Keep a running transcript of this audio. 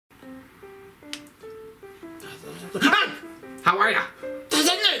How are ya?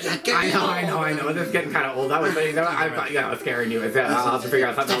 I know. This is getting kind of old. I was thinking, I was scaring you. I'll have to figure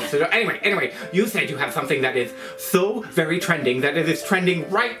out something else to do. Anyway, you said you have something that is so very trending that it is trending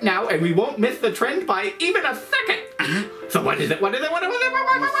right now, and we won't miss the trend by even a second. So what is it? What is it? What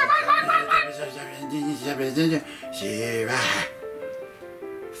is it?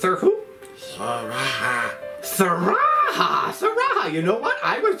 Sir who? Saraha. Saraha! Saraha! You know what?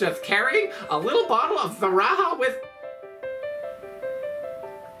 I was just carrying a little bottle of Saraha with...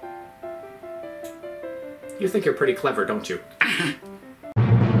 You think you're pretty clever, don't you?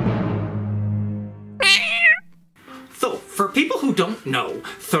 So, for people who don't know,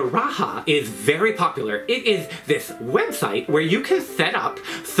 Sarahah is very popular. It is this website where you can set up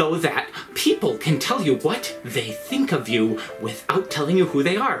so that people can tell you what they think of you without telling you who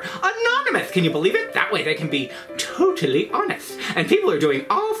they are. Anonymous, can you believe it? That way they can be totally honest. And people are doing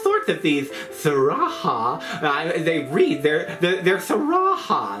all sorts of these Sarahah. They read their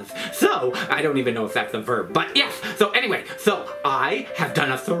Sarahahs. So, I don't even know if that's a verb, but yes. So anyway, so I have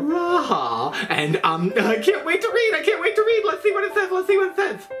done a Sarahah, and I can't wait to read. Let's see what it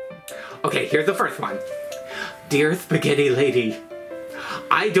says. Okay, here's the first one. Dear Spaghetti Lady,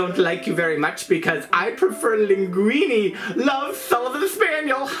 I don't like you very much because I prefer linguine. Love, Sullivan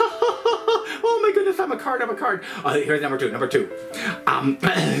Spaniel. Oh my goodness, I'm a card. Here's number two.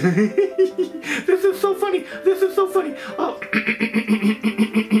 This is so funny. Oh.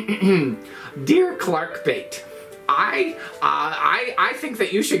 Dear Clark Bait, I think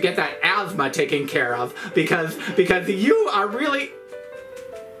that you should get that asthma taken care of because you are really...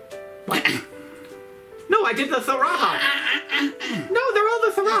 What? No, I did the Saraha. No, they're all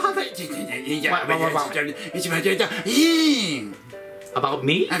the Sarahas. About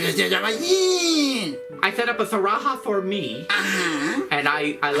me? I set up a Saraha for me, and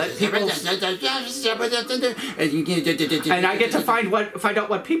I let people... And I get to find out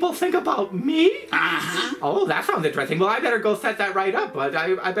what people think about me? Oh, that sounds interesting. Well, I better go set that right up, but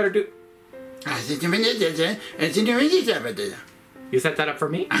I better do... You set that up for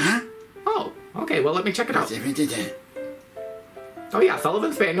me? Oh, okay, well, let me check it out. Oh yeah,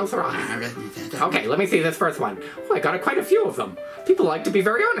 Sullivan Spaniel, Saraha. Okay, let me see this first one. Oh, I got quite a few of them. People like to be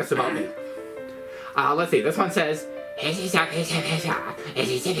very honest about me. Let's see, this one says... You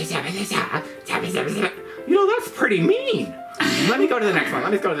know, that's pretty mean. Let me go to the next one.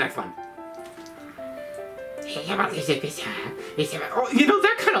 Oh, you know,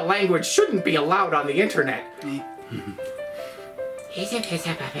 that kind of language shouldn't be allowed on the internet.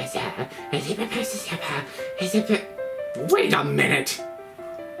 Wait a minute!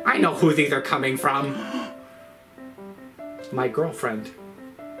 I know who these are coming from. My girlfriend.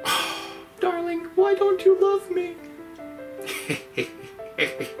 Darling, why don't you love me?